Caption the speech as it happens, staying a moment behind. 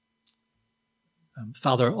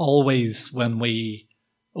Father, always when we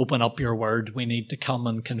open up your word, we need to come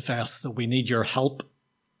and confess that we need your help.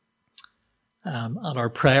 And our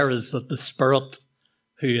prayer is that the Spirit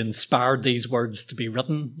who inspired these words to be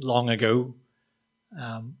written long ago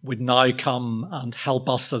would now come and help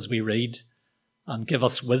us as we read and give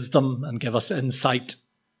us wisdom and give us insight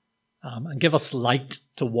and give us light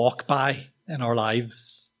to walk by in our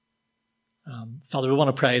lives. Father, we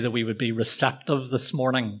want to pray that we would be receptive this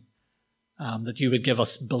morning, that you would give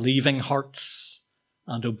us believing hearts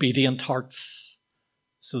and obedient hearts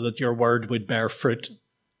so that your word would bear fruit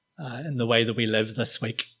in the way that we live this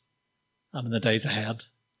week and in the days ahead.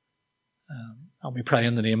 And we pray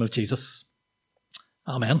in the name of Jesus.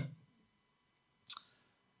 Amen.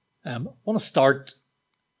 I want to start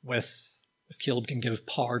with, if Caleb can give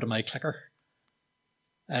power to my clicker.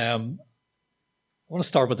 I want to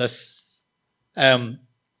start with this.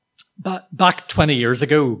 Back 20 years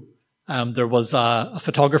ago, there was a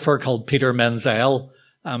photographer called Peter Menzel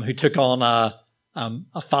who took on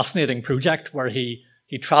a fascinating project where he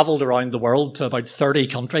travelled around the world to about 30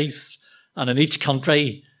 countries, and in each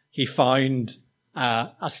country he found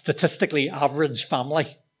a statistically average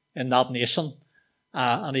family in that nation,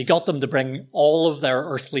 and he got them to bring all of their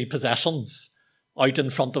earthly possessions out in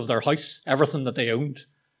front of their house, everything that they owned,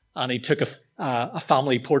 and he took a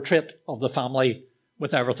family portrait of the family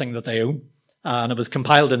with everything that they own, and it was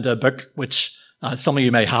compiled into a book which some of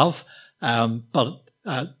you may have, but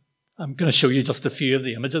I'm going to show you just a few of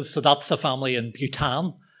the images. So that's a family in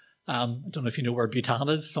Bhutan. I don't know if you know where Bhutan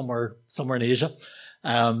is, somewhere in Asia.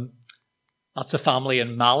 That's a family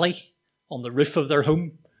in Mali on the roof of their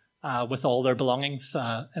home with all their belongings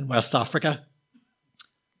in West Africa.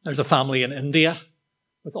 There's a family in India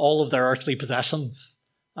with all of their earthly possessions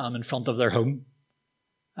in front of their home.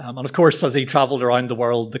 And of course, as he travelled around the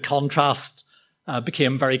world, the contrast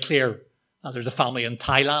became very clear. There's a family in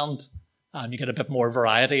Thailand. You get a bit more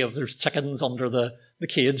variety there's chickens under the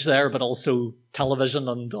cage there, but also television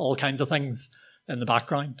and all kinds of things in the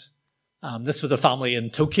background. This was a family in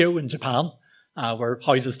Tokyo in Japan, where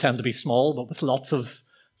houses tend to be small, but with lots of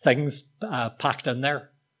things packed in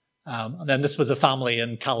there. And then this was a family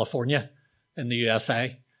in California in the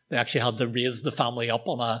USA. They actually had to raise the family up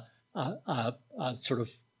on a sort of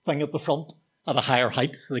thing at the front at a higher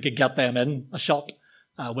height so they could get them in a shot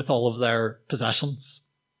with all of their possessions.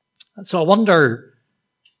 So I wonder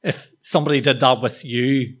if somebody did that with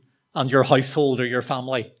you and your household or your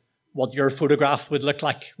family, what your photograph would look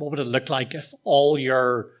like. What would it look like if all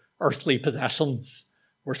your earthly possessions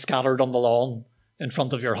were scattered on the lawn in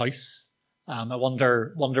front of your house? I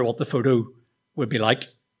wonder what the photo would be like.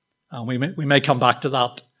 We may come back to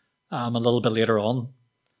that a little bit later on.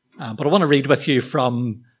 But I want to read with you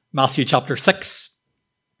from Matthew chapter 6.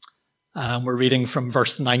 We're reading from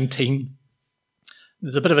verse 19.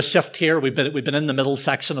 There's a bit of a shift here. We've been in the middle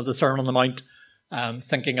section of the Sermon on the Mount,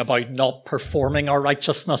 thinking about not performing our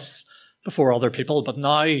righteousness before other people. But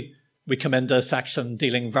now we come into a section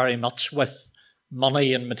dealing very much with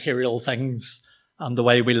money and material things and the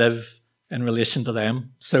way we live in relation to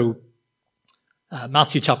them. So,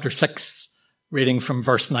 Matthew chapter 6, reading from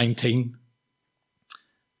verse 19.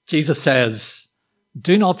 Jesus says,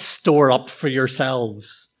 "Do not store up for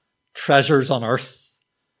yourselves treasures on earth,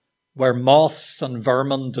 where moths and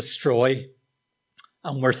vermin destroy,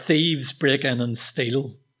 and where thieves break in and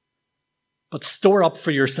steal. But store up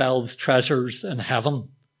for yourselves treasures in heaven,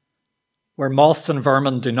 where moths and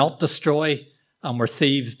vermin do not destroy, and where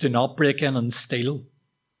thieves do not break in and steal.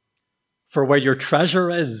 For where your treasure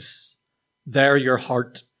is, there your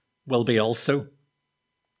heart will be also.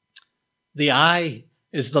 The eye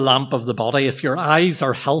is the lamp of the body. If your eyes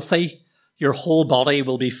are healthy, your whole body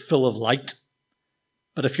will be full of light.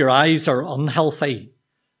 But if your eyes are unhealthy,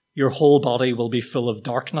 your whole body will be full of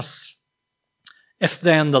darkness. If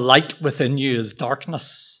then the light within you is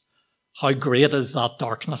darkness, how great is that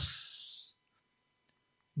darkness?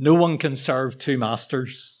 No one can serve two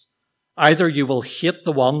masters. Either you will hate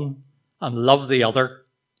the one and love the other,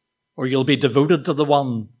 or you'll be devoted to the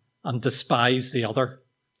one and despise the other.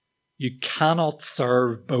 You cannot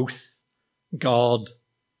serve both God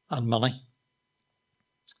and money."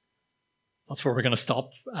 That's where we're going to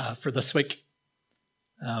stop for this week.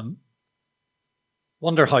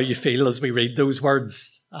 Wonder how you feel as we read those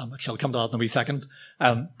words. Actually, I'll come to that in a wee second.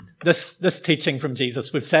 This teaching from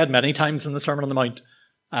Jesus, we've said many times in the Sermon on the Mount,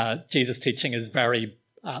 Jesus' teaching is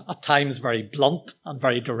at times very blunt and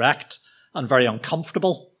very direct and very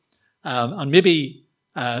uncomfortable. And maybe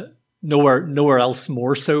nowhere else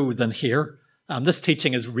more so than here. This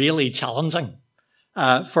teaching is really challenging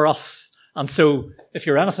for us. And so if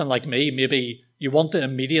you're anything like me, maybe you want to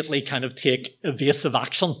immediately kind of take evasive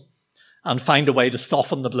action and find a way to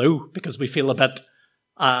soften the blow because we feel a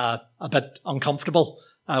bit uncomfortable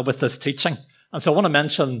with this teaching. And so I want to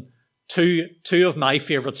mention two of my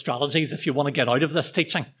favorite strategies if you want to get out of this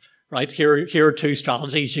teaching. Right? Here are two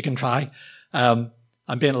strategies you can try. I'm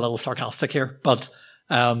being a little sarcastic here, but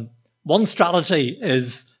one strategy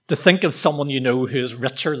is to think of someone you know who is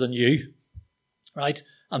richer than you, right?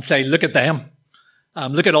 And say, look at them.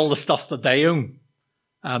 Look at all the stuff that they own.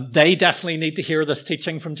 They definitely need to hear this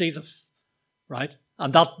teaching from Jesus, right?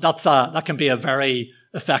 And that can be a very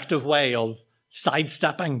effective way of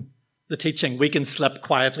sidestepping the teaching. We can slip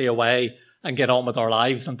quietly away and get on with our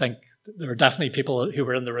lives and think there are definitely people who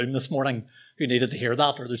were in the room this morning who needed to hear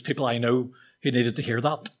that, or there's people I know who needed to hear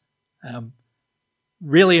that.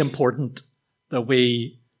 Really important that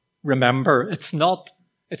we remember it's not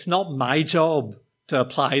my job to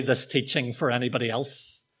apply this teaching for anybody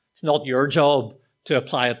else. It's not your job to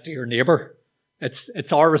apply it to your neighbour.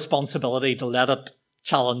 It's our responsibility to let it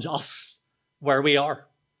challenge us where we are.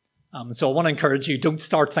 So I want to encourage you, don't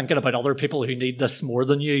start thinking about other people who need this more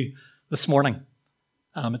than you this morning.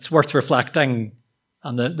 It's worth reflecting,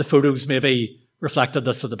 and the photos maybe reflected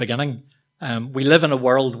this at the beginning. We live in a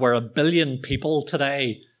world where 1 billion people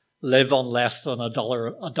today live on less than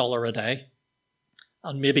 $1 a day.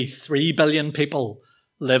 And maybe 3 billion people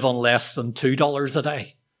live on less than $2 a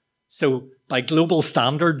day. So by global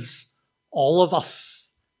standards, all of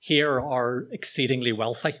us here are exceedingly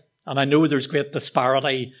wealthy. And I know there's great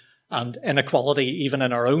disparity and inequality even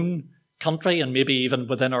in our own country and maybe even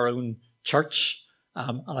within our own church.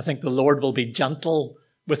 And I think the Lord will be gentle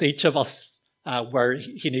with each of us where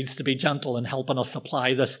he needs to be gentle in helping us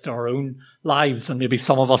apply this to our own lives. And maybe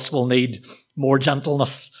some of us will need more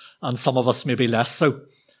gentleness and some of us maybe less so.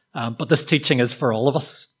 But this teaching is for all of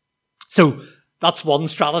us. So that's one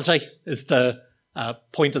strategy, is to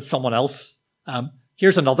point at someone else.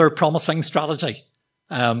 Here's another promising strategy.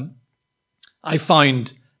 I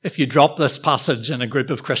found if you drop this passage in a group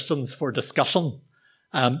of Christians for discussion,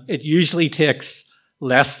 it usually takes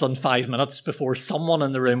less than 5 minutes before someone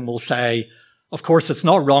in the room will say, of course, it's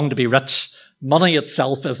not wrong to be rich. Money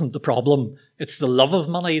itself isn't the problem. It's the love of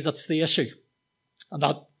money that's the issue. And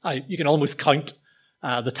you can almost count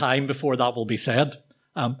the time before that will be said.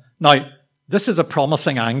 Now, this is a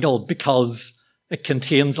promising angle because it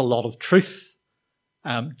contains a lot of truth.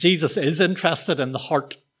 Jesus is interested in the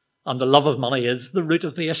heart, and the love of money is the root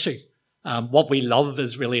of the issue. What we love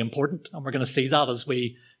is really important, and we're going to see that as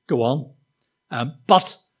we go on.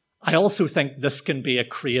 But I also think this can be a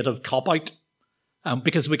creative cop-out,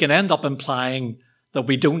 because we can end up implying that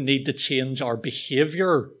we don't need to change our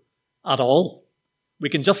behaviour at all. We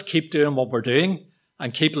can just keep doing what we're doing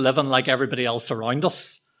and keep living like everybody else around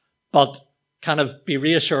us, but kind of be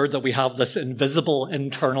reassured that we have this invisible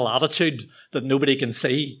internal attitude that nobody can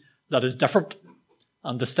see that is different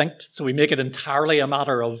and distinct. So we make it entirely a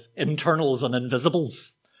matter of internals and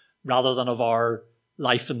invisibles rather than of our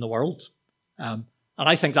life in the world. And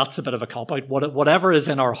I think that's a bit of a cop-out. Whatever is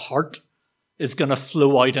in our heart is going to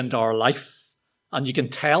flow out into our life. And you can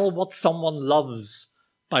tell what someone loves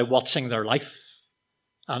by watching their life.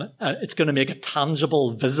 And it's going to make a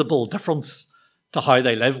tangible, visible difference to how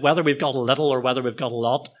they live. Whether we've got a little or whether we've got a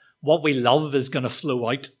lot, what we love is going to flow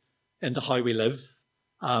out into how we live.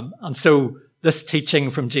 And so this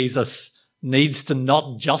teaching from Jesus needs to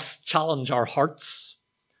not just challenge our hearts,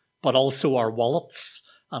 but also our wallets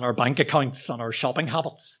and our bank accounts and our shopping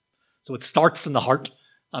habits. So it starts in the heart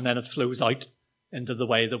and then it flows out into the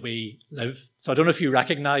way that we live. So I don't know if you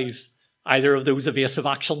recognize either of those evasive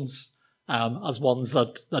actions as ones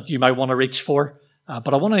that you might want to reach for.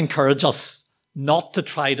 But I want to encourage us not to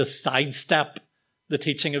try to sidestep the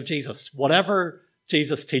teaching of Jesus. Whatever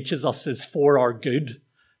Jesus teaches us is for our good.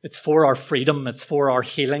 It's for our freedom. It's for our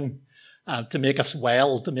healing, to make us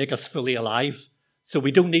well, to make us fully alive. So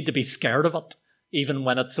we don't need to be scared of it, even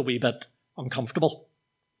when it's a wee bit uncomfortable.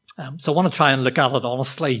 So I want to try and look at it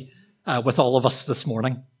honestly with all of us this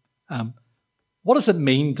morning. What does it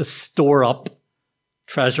mean to store up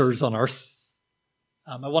treasures on earth?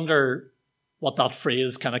 I wonder what that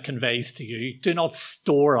phrase kind of conveys to you. Do not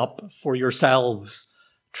store up for yourselves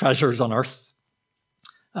treasures on earth.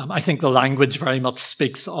 I think the language very much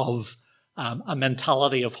speaks of a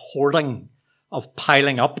mentality of hoarding, of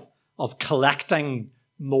piling up, of collecting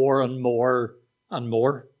more and more and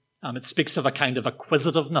more. It speaks of a kind of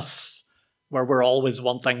acquisitiveness where we're always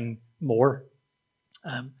wanting more.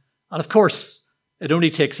 And of course, it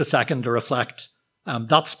only takes a second to reflect.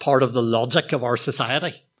 That's part of the logic of our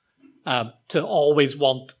society, to always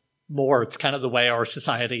want more. It's kind of the way our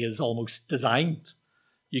society is almost designed.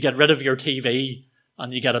 You get rid of your TV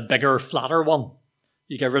and you get a bigger, flatter one.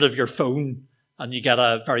 You get rid of your phone and you get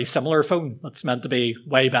a very similar phone that's meant to be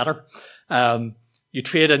way better. You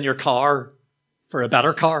trade in your car for a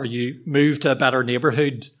better car. You move to a better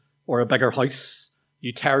neighborhood or a bigger house.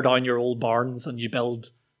 You tear down your old barns and you build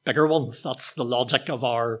bigger ones. That's the logic of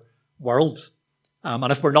our world.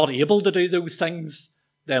 And if we're not able to do those things,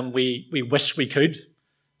 then we wish we could.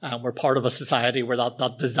 We're part of a society where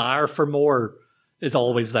that desire for more is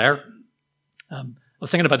always there. I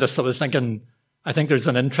was thinking about this. I think there's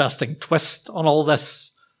an interesting twist on all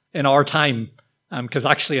this in our time. Because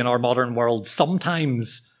actually in our modern world,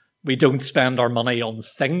 sometimes we don't spend our money on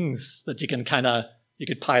things that you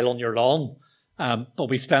could pile on your lawn. But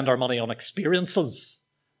we spend our money on experiences,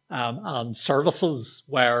 and services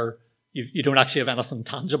where you don't actually have anything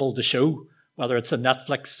tangible to show, whether it's a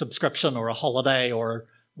Netflix subscription or a holiday or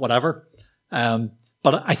whatever.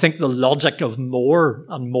 But I think the logic of more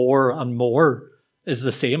and more and more is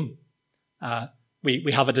the same.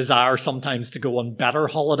 We have a desire sometimes to go on better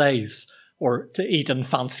holidays or to eat in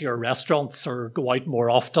fancier restaurants or go out more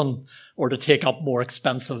often or to take up more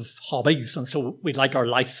expensive hobbies. And so we'd like our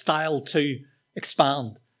lifestyle to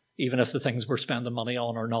expand, even if the things we're spending money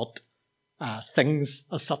on are not things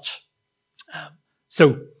as such.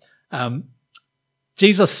 So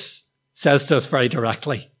Jesus says to us very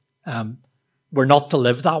directly, we're not to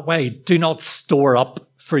live that way. Do not store up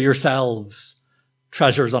for yourselves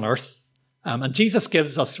treasures on earth. And Jesus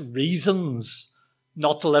gives us reasons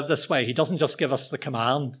not to live this way. He doesn't just give us the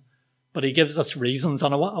command, but he gives us reasons.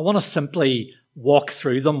 And I want to simply walk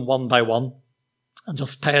through them one by one and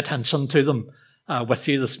just pay attention to them with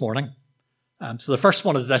you this morning. So the first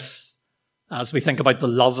one is this, as we think about the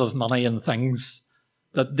love of money and things,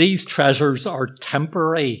 that these treasures are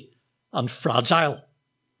temporary and fragile.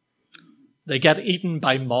 They get eaten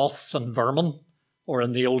by moths and vermin, or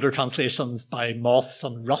in the older translations, by moths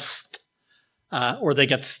and rust, or they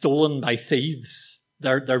get stolen by thieves.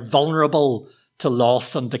 They're vulnerable to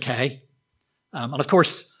loss and decay. And of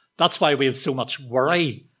course, that's why we have so much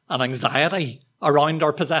worry and anxiety around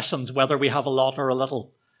our possessions, whether we have a lot or a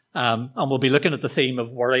little. And we'll be looking at the theme of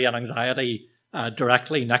worry and anxiety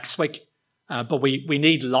directly next week. But we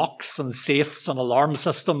need locks and safes and alarm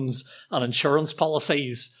systems and insurance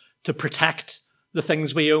policies to protect the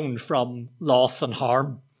things we own from loss and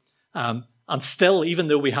harm. And still, even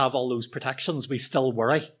though we have all those protections, we still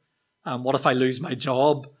worry. What if I lose my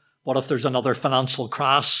job? What if there's another financial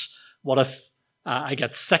crash? What if I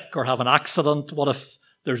get sick or have an accident? What if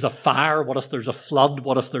there's a fire? What if there's a flood?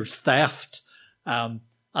 What if there's theft? And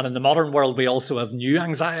in the modern world, we also have new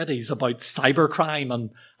anxieties about cybercrime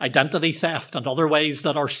and identity theft and other ways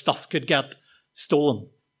that our stuff could get stolen.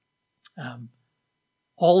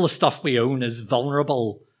 All the stuff we own is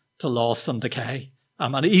vulnerable to loss and decay.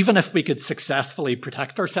 And even if we could successfully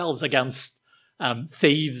protect ourselves against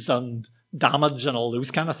thieves and damage and all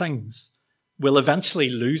those kind of things, we'll eventually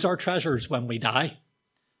lose our treasures when we die.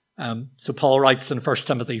 So Paul writes in 1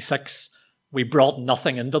 Timothy 6, we brought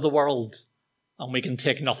nothing into the world and we can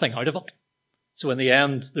take nothing out of it. So in the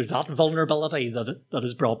end, there's that vulnerability that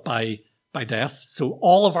is brought by death. So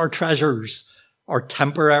all of our treasures are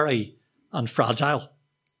temporary and fragile.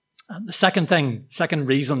 And the second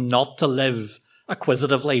reason not to live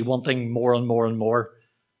acquisitively, wanting more and more and more,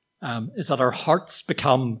 is that our hearts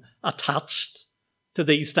become attached to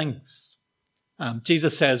these things.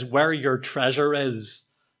 Jesus says, where your treasure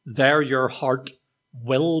is, there your heart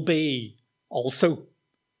will be also.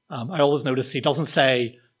 I always notice he doesn't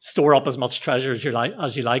say store up as much treasure as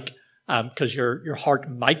you like, because your heart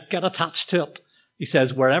might get attached to it. He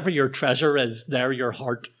says, wherever your treasure is, there your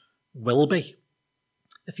heart will be.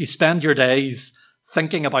 If you spend your days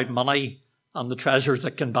thinking about money and the treasures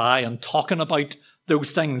it can buy and talking about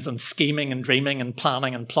those things and scheming and dreaming and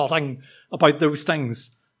planning and plotting about those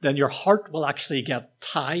things, then your heart will actually get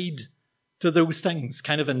tied to those things,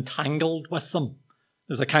 kind of entangled with them.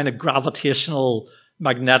 There's a kind of gravitational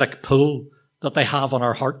magnetic pull that they have on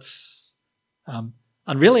our hearts. And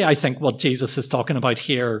really, I think what Jesus is talking about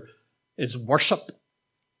here is worship.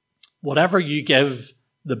 Whatever you give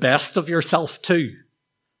the best of yourself to,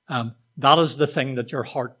 that is the thing that your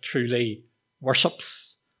heart truly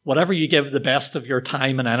worships. Whatever you give the best of your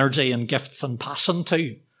time and energy and gifts and passion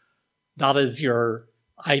to, that is your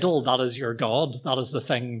idol, that is your God, that is the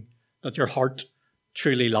thing that your heart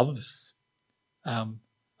truly loves. And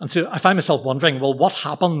so I find myself wondering, well, what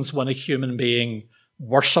happens when a human being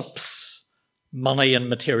worships money and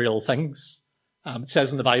material things? It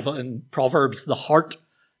says in the Bible, in Proverbs, the heart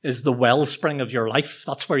is the wellspring of your life.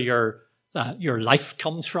 That's where your life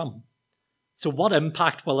comes from. So what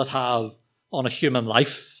impact will it have on a human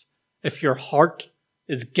life, if your heart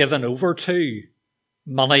is given over to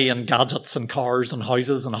money and gadgets and cars and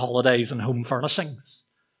houses and holidays and home furnishings,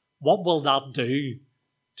 what will that do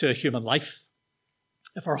to a human life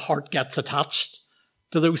if our heart gets attached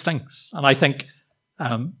to those things? And I think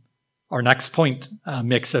our next point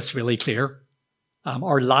makes this really clear.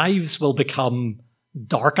 Our lives will become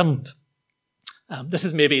darkened. This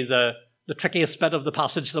is maybe the trickiest bit of the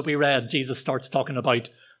passage that we read. Jesus starts talking about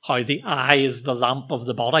how the eye is the lamp of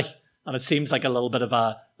the body. And it seems like a little bit of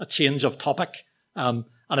a change of topic. And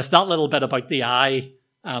if that little bit about the eye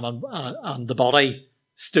and the body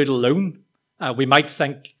stood alone, we might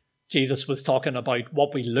think Jesus was talking about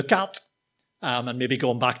what we look at, and maybe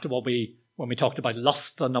going back to when we talked about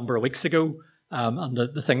lust a number of weeks ago, and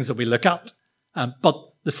the things that we look at.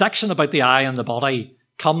 But the section about the eye and the body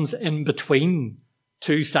comes in between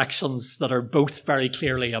two sections that are both very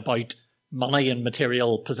clearly about money and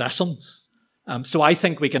material possessions. So I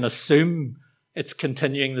think we can assume it's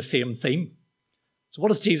continuing the same theme. So what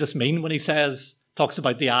does Jesus mean when he talks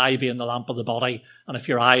about the eye being the lamp of the body, and if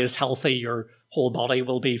your eye is healthy, your whole body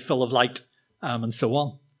will be full of light, and so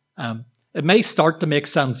on? It may start to make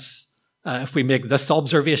sense if we make this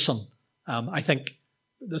observation. I think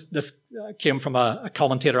this came from a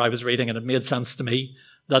commentator I was reading, and it made sense to me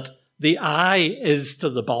that the eye is to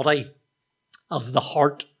the body as the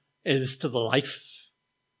heart is to the life.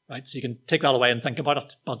 Right? So you can take that away and think about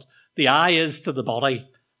it. But the eye is to the body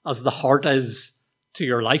as the heart is to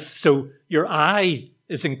your life. So your eye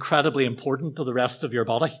is incredibly important to the rest of your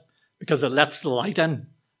body because it lets the light in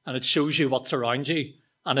and it shows you what's around you,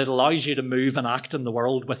 and it allows you to move and act in the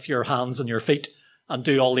world with your hands and your feet and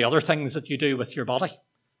do all the other things that you do with your body.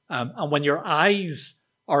 And when your eyes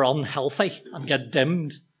are unhealthy and get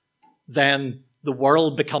dimmed, then the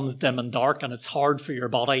world becomes dim and dark, and it's hard for your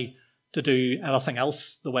body to do anything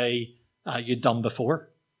else the way you'd done before.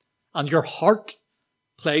 And your heart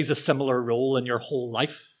plays a similar role in your whole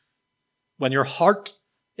life. When your heart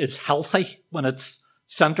is healthy, when it's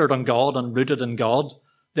centered on God and rooted in God,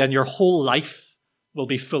 then your whole life will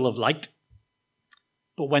be full of light.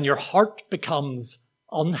 But when your heart becomes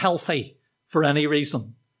unhealthy for any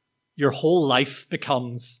reason, your whole life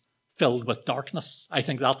becomes filled with darkness. I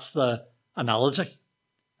think that's the analogy.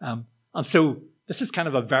 And so this is kind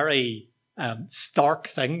of a very stark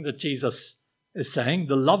thing that Jesus is saying.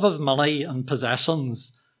 The love of money and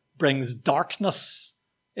possessions brings darkness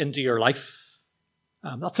into your life.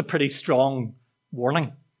 That's a pretty strong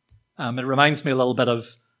warning. It reminds me a little bit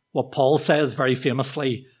of what Paul says very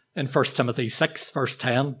famously in 1 Timothy 6, verse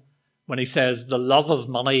 10, when he says, the love of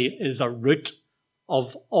money is a root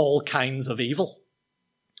of all kinds of evil.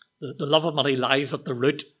 The love of money lies at the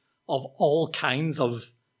root of all kinds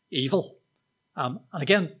of evil. And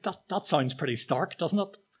again, that sounds pretty stark, doesn't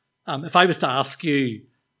it? If I was to ask you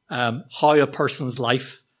how a person's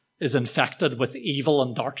life is infected with evil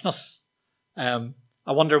and darkness, I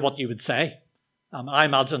wonder what you would say. I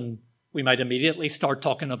imagine we might immediately start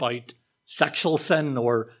talking about sexual sin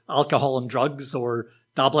or alcohol and drugs or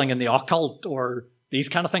dabbling in the occult or these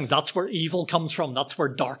kind of things. That's where evil comes from. That's where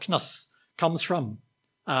darkness comes from.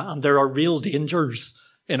 And there are real dangers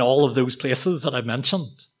in all of those places that I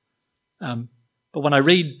mentioned. But when I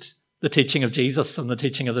read the teaching of Jesus and the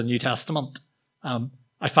teaching of the New Testament,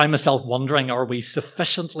 I find myself wondering, are we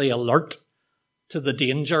sufficiently alert to the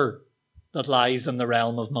danger that lies in the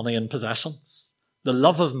realm of money and possessions? The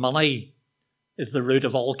love of money is the root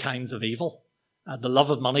of all kinds of evil. The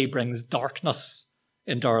love of money brings darkness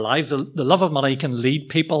into our lives. The love of money can lead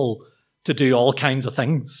people to do all kinds of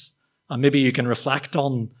things. And maybe you can reflect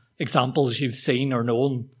on examples you've seen or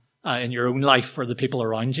known in your own life or the people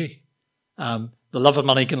around you. The love of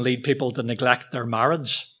money can lead people to neglect their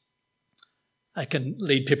marriage. It can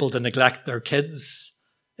lead people to neglect their kids.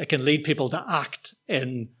 It can lead people to act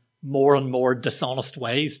in more and more dishonest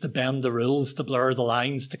ways, to bend the rules, to blur the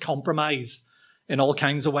lines, to compromise in all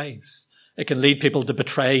kinds of ways. It can lead people to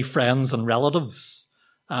betray friends and relatives.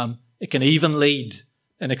 It can even lead,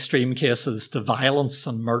 in extreme cases, to violence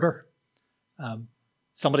and murder.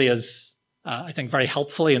 Somebody has, I think, very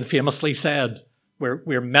helpfully and famously said,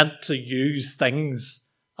 we're meant to use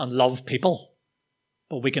things and love people,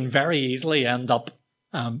 but we can very easily end up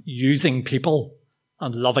using people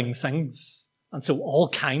and loving things. And so all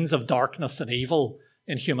kinds of darkness and evil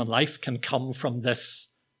in human life can come from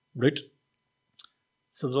this root.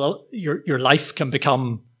 So your life can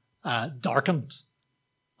become darkened.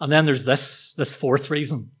 And then there's this fourth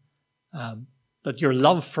reason, that your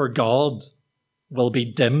love for God will be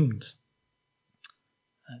dimmed.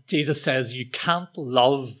 Jesus says you can't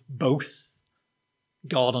love both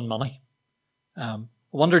God and money.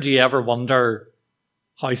 I wonder, do you ever wonder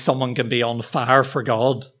how someone can be on fire for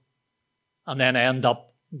God and then end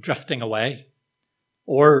up drifting away?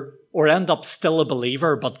 Or end up still a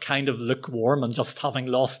believer, but kind of lukewarm and just having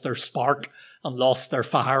lost their spark and lost their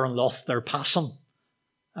fire and lost their passion.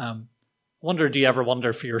 I wonder, do you ever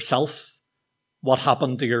wonder for yourself what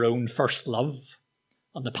happened to your own first love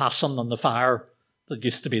and the passion and the fire that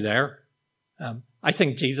used to be there? I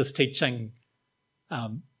think Jesus' teaching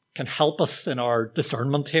can help us in our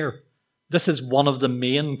discernment here. This is one of the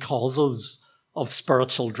main causes of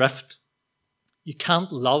spiritual drift. You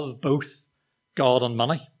can't love both God and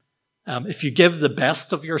money. If you give the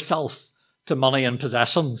best of yourself to money and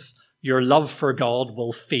possessions, your love for God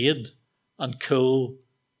will fade and cool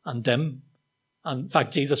and dim. And in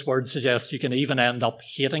fact, Jesus' words suggest you can even end up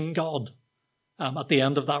hating God at the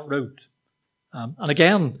end of that road. And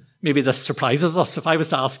again, maybe this surprises us. If I was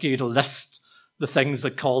to ask you to list the things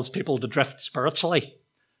that cause people to drift spiritually,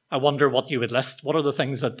 I wonder what you would list. What are the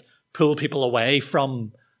things that pull people away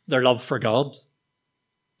from their love for God?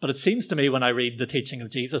 But it seems to me when I read the teaching of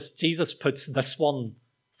Jesus, Jesus puts this one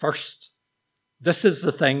first. This is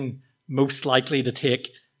the thing most likely to take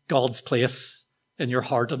God's place in your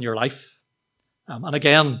heart and your life. And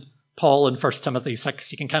again, Paul in 1 Timothy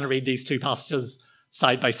 6, you can kind of read these two passages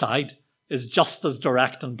side by side, is just as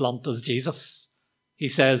direct and blunt as Jesus. He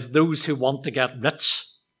says, those who want to get rich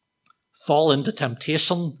fall into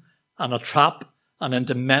temptation and a trap and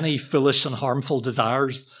into many foolish and harmful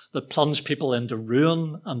desires that plunge people into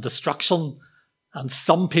ruin and destruction. And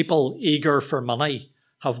some people eager for money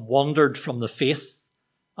have wandered from the faith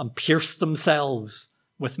and pierced themselves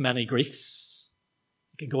with many griefs.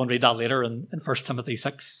 You can go and read that later in 1 Timothy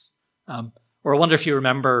 6. Or I wonder if you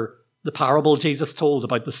remember the parable Jesus told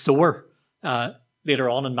about the sower later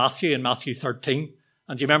on in Matthew 13.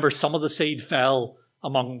 And do you remember some of the seed fell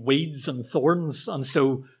among weeds and thorns? And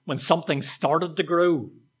so when something started to grow,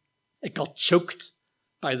 it got choked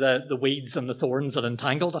by the weeds and the thorns that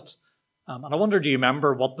entangled it. And I wonder, do you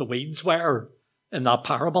remember what the weeds were in that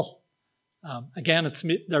parable? Again,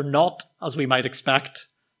 they're not, as we might expect,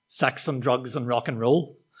 sex and drugs and rock and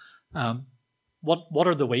roll. What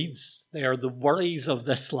are the weeds? They are the worries of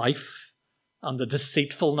this life and the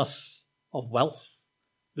deceitfulness of wealth.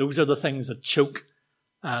 Those are the things that choke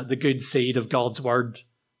the good seed of God's word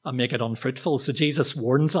and make it unfruitful. So Jesus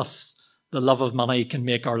warns us the love of money can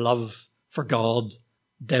make our love for God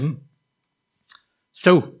dim.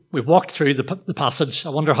 So we've walked through the passage. I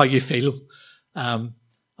wonder how you feel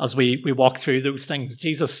as we walk through those things.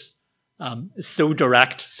 Jesus is so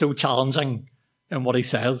direct, so challenging in what he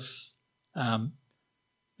says.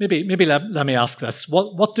 Maybe let me ask this.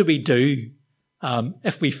 What do we do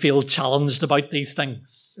if we feel challenged about these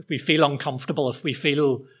things? If we feel uncomfortable, if we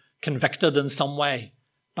feel convicted in some way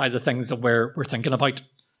by the things that we're thinking about?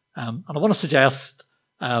 And I want to suggest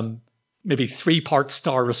maybe 3 parts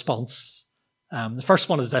to our response. The first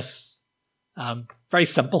one is this. Very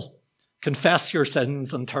simple. Confess your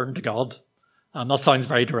sins and turn to God. That sounds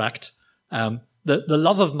very direct. The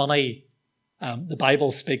love of money, the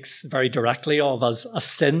Bible speaks very directly of as a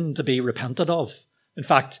sin to be repented of. In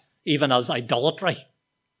fact, even as idolatry.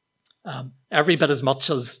 Every bit as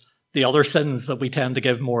much as the other sins that we tend to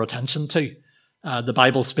give more attention to. The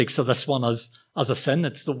Bible speaks of this one as a sin.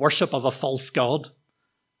 It's the worship of a false god.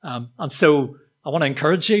 And so I want to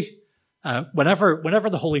encourage you, whenever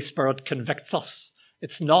the Holy Spirit convicts us,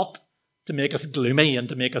 it's not to make us gloomy and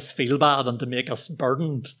to make us feel bad and to make us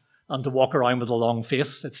burdened and to walk around with a long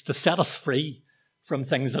face. It's to set us free from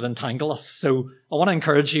things that entangle us. So I want to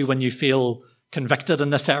encourage you, when you feel convicted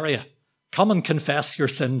in this area, come and confess your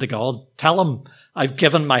sin to God. Tell him, I've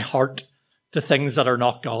given my heart to things that are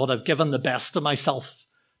not God. I've given the best of myself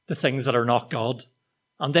to things that are not God.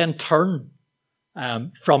 And then turn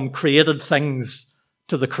from created things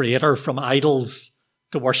to the Creator, from idols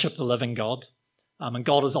to worship the living God. And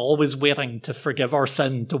God is always waiting to forgive our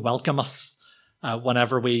sin, to welcome us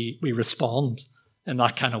whenever we respond in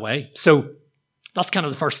that kind of way. So that's kind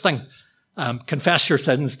of the first thing. Confess your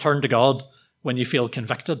sins, turn to God when you feel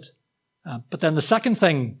convicted. But then the second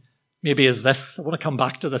thing maybe is this. I want to come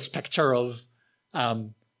back to this picture of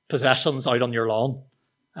possessions out on your lawn.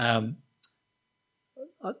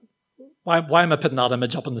 Why am I putting that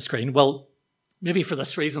image up on the screen? Well, maybe for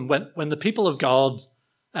this reason. When the people of God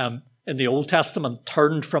in the Old Testament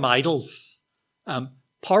turned from idols,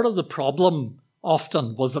 part of the problem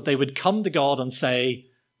often was that they would come to God and say,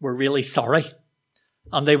 we're really sorry.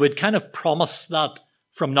 And they would kind of promise that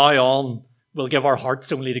from now on, we'll give our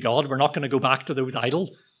hearts only to God. We're not going to go back to those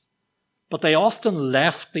idols. But they often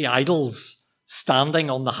left the idols standing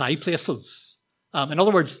on the high places. In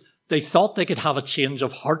other words, they thought they could have a change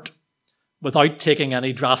of heart without taking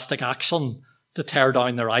any drastic action to tear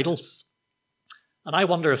down their idols. And I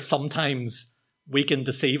wonder if sometimes we can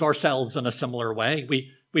deceive ourselves in a similar way.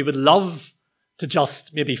 We would love to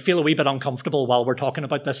just maybe feel a wee bit uncomfortable while we're talking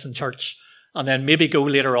about this in church, and then maybe go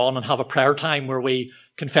later on and have a prayer time where we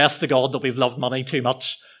confess to God that we've loved money too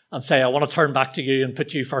much and say, I want to turn back to you and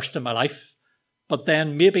put you first in my life. But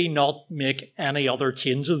then maybe not make any other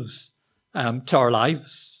changes to our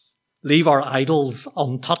lives. Leave our idols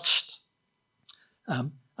untouched.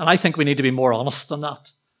 And I think we need to be more honest than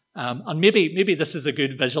that. And maybe this is a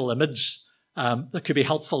good visual image that could be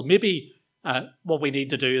helpful. Maybe what we need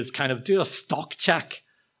to do is kind of do a stock check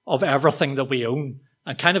of everything that we own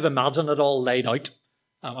and kind of imagine it all laid out.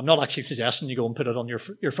 I'm not actually suggesting you go and put it on your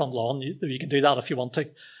front lawn. You can do that if you want to.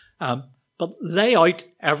 But lay out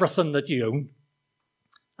everything that you own.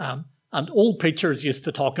 And old preachers used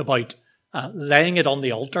to talk about laying it on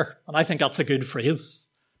the altar. And I think that's a good phrase.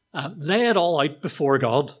 Lay it all out before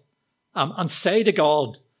God and say to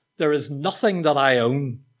God, there is nothing that I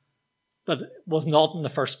own that was not in the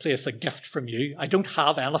first place a gift from you. I don't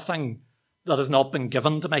have anything that has not been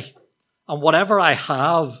given to me. And whatever I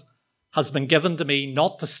have has been given to me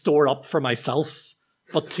not to store up for myself,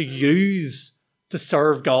 but to use to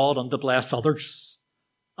serve God and to bless others.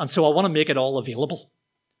 And so I want to make it all available.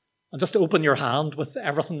 And just open your hand with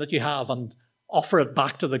everything that you have and offer it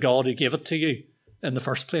back to the God who gave it to you in the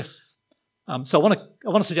first place. So I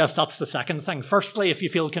want to suggest that's the second thing. Firstly, if you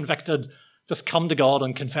feel convicted, just come to God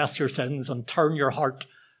and confess your sins and turn your heart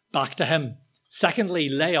back to him. Secondly,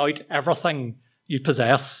 lay out everything you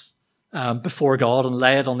possess before God and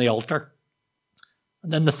lay it on the altar.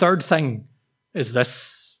 And then the third thing is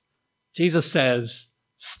this. Jesus says,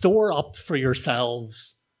 store up for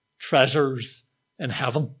yourselves treasures in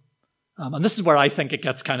heaven. And this is where I think it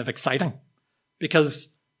gets kind of exciting,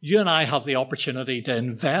 because you and I have the opportunity to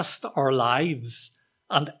invest our lives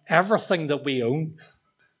and everything that we own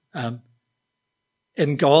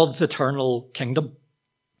in God's eternal kingdom.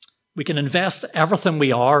 We can invest everything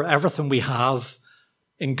we are, everything we have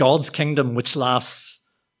in God's kingdom, which lasts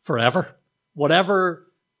forever. Whatever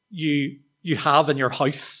you have in your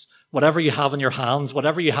house, whatever you have in your hands,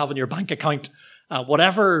 whatever you have in your bank account,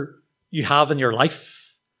 whatever you have in your life,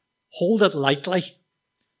 hold it lightly.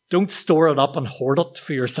 Don't store it up and hoard it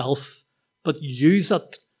for yourself, but use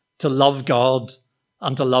it to love God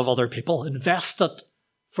and to love other people. Invest it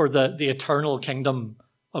for the eternal kingdom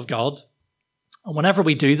of God. And whenever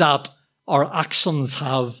we do that, our actions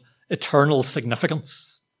have eternal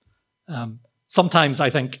significance. Sometimes I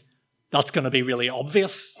think that's going to be really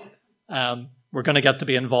obvious. We're going to get to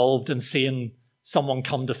be involved in seeing someone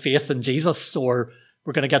come to faith in Jesus, or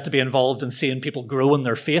we're going to get to be involved in seeing people grow in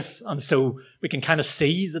their faith. And so we can kind of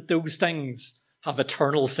see that those things have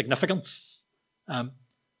eternal significance.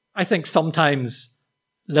 I think sometimes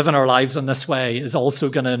living our lives in this way is also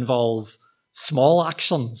going to involve small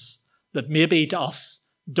actions that maybe to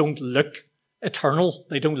us don't look eternal.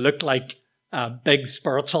 They don't look like big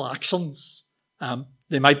spiritual actions.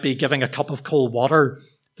 They might be giving a cup of cold water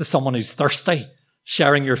to someone who's thirsty,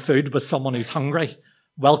 sharing your food with someone who's hungry,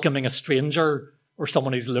 welcoming a stranger or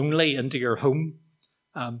someone who's lonely into your home.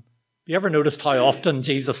 Have you ever noticed how often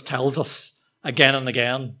Jesus tells us again and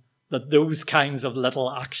again that those kinds of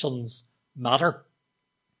little actions matter?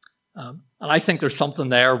 And I think there's something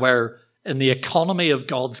there where in the economy of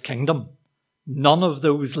God's kingdom, none of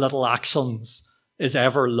those little actions is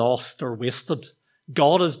ever lost or wasted.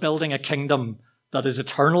 God is building a kingdom that is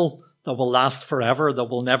eternal, that will last forever, that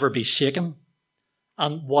will never be shaken.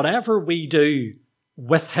 And whatever we do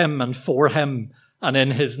with him and for him and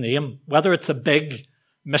in his name, whether it's a big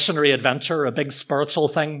missionary adventure, a big spiritual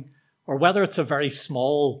thing, or whether it's a very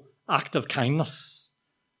small act of kindness,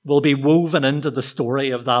 will be woven into the story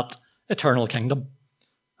of that eternal kingdom.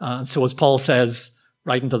 And so as Paul says,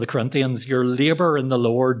 writing to the Corinthians, your labour in the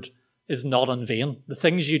Lord is not in vain. The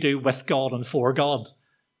things you do with God and for God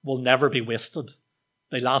will never be wasted.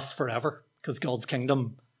 They last forever because God's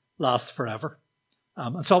kingdom lasts forever.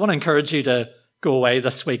 And so I want to encourage you to go away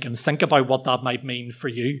this week and think about what that might mean for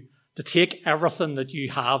you, to take everything that you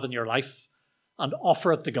have in your life and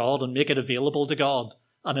offer it to God and make it available to God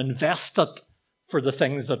and invest it for the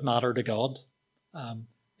things that matter to God,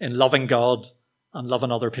 in loving God and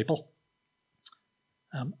loving other people.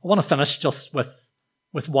 I want to finish just with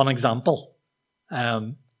one example.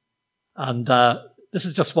 And this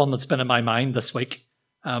is just one that's been in my mind this week.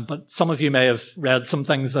 But some of you may have read some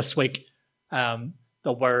things this week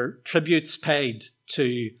that were tributes paid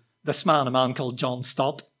to this man, a man called John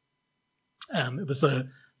Stott. It was the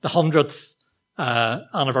 100th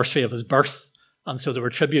anniversary of his birth. And so there were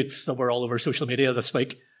tributes that were all over social media this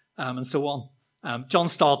week, and so on. John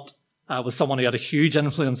Stott was someone who had a huge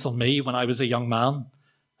influence on me when I was a young man.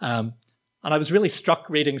 And I was really struck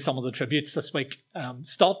reading some of the tributes this week.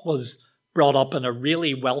 Stott was brought up in a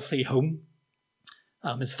really wealthy home.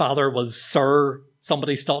 His father was Sir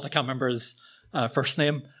somebody Stott, I can't remember his first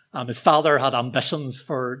name. His father had ambitions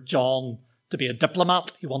for John to be a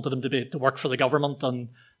diplomat. He wanted him to work for the government and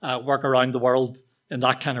work around the world in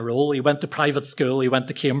that kind of role. He went to private school. He went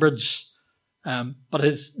to Cambridge. But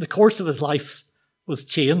the course of his life was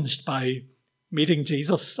changed by meeting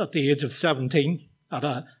Jesus at the age of 17 at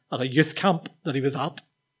a youth camp that he was at.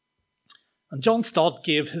 And John Stott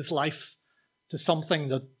gave his life to something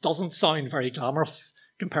that doesn't sound very glamorous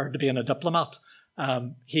compared to being a diplomat.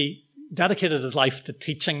 He dedicated his life to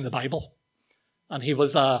teaching the Bible. And he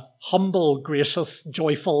was a humble, gracious,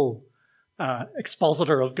 joyful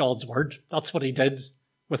expositor of God's word. That's what he did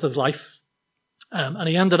with his life. And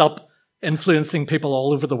he ended up influencing people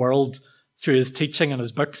all over the world through his teaching and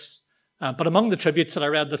his books. But among the tributes that I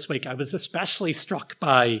read this week, I was especially struck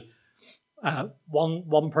by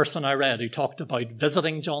one person I read who talked about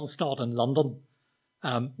visiting John Stott in London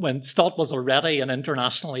when Stott was already an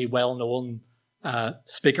internationally well-known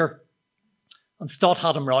speaker. And Stott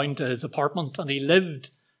had him round to his apartment, and he lived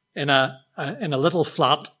in a little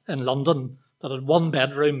flat in London that had one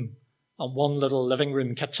bedroom and one little living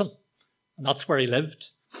room kitchen. And that's where he lived.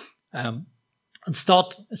 And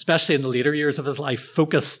Stott, especially in the later years of his life,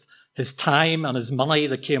 focused his time and his money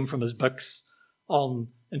that came from his books on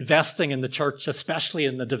investing in the church, especially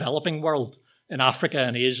in the developing world, in Africa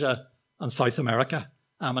and Asia and South America.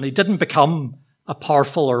 And he didn't become a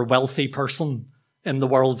powerful or wealthy person in the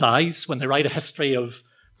world's eyes. When they write a history of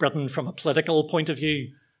Britain from a political point of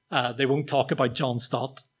view, they won't talk about John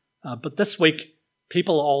Stott. But this week,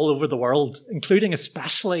 people all over the world, including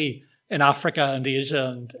especially in Africa and Asia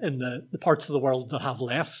and in the parts of the world that have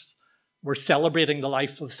less, were celebrating the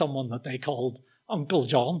life of someone that they called Uncle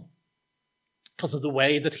John because of the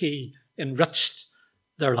way that he enriched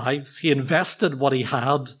their lives. He invested what he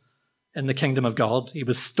had in the kingdom of God. He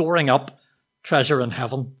was storing up treasure in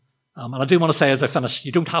heaven. And I do want to say as I finish,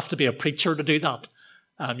 you don't have to be a preacher to do that.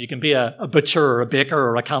 You can be a butcher or a baker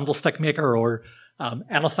or a candlestick maker or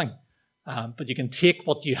anything. But you can take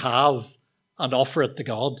what you have and offer it to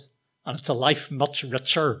God. And it's a life much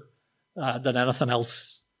richer than anything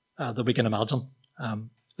else that we can imagine.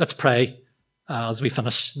 Let's pray as we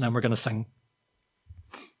finish, and then we're going to sing.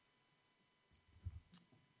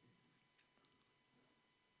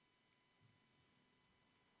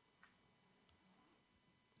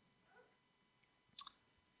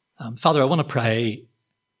 Father, I want to pray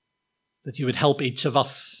that you would help each of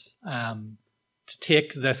us to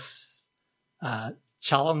take this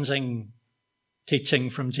challenging teaching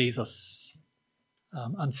from Jesus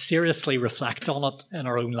and seriously reflect on it in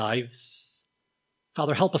our own lives.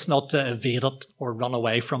 Father, help us not to evade it or run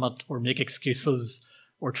away from it or make excuses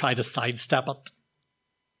or try to sidestep it.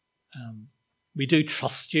 We do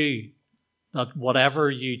trust you that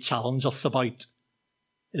whatever you challenge us about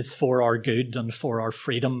is for our good and for our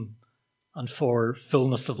freedom and for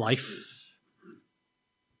fullness of life.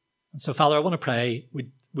 And so, Father, I want to pray,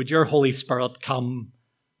 would your Holy Spirit come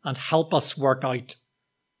and help us work out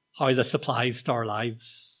how this applies to our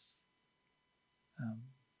lives.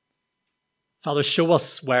 Father, show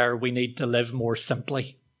us where we need to live more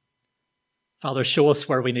simply. Father, show us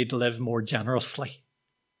where we need to live more generously.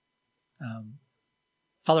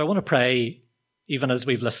 Father, I want to pray, even as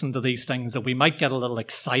we've listened to these things, that we might get a little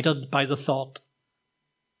excited by the thought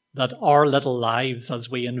that our little lives, as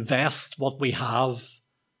we invest what we have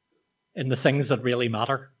in the things that really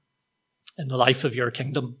matter, in the life of your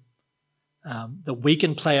kingdom, that we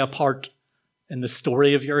can play a part in the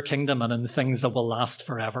story of your kingdom and in things that will last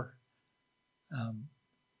forever.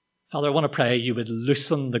 Father, I want to pray you would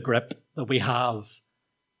loosen the grip that we have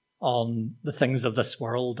on the things of this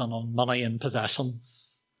world and on money and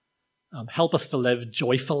possessions. Help us to live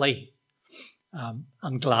joyfully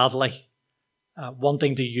and gladly,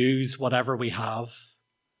 wanting to use whatever we have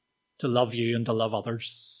to love you and to love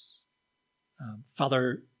others.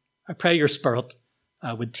 Father, I pray your Spirit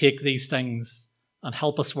would take these things and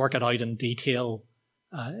help us work it out in detail,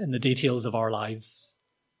 in the details of our lives.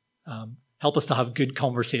 Help us to have good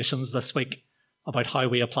conversations this week about how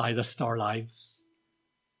we apply this to our lives.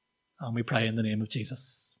 And we pray in the name of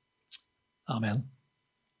Jesus. Amen.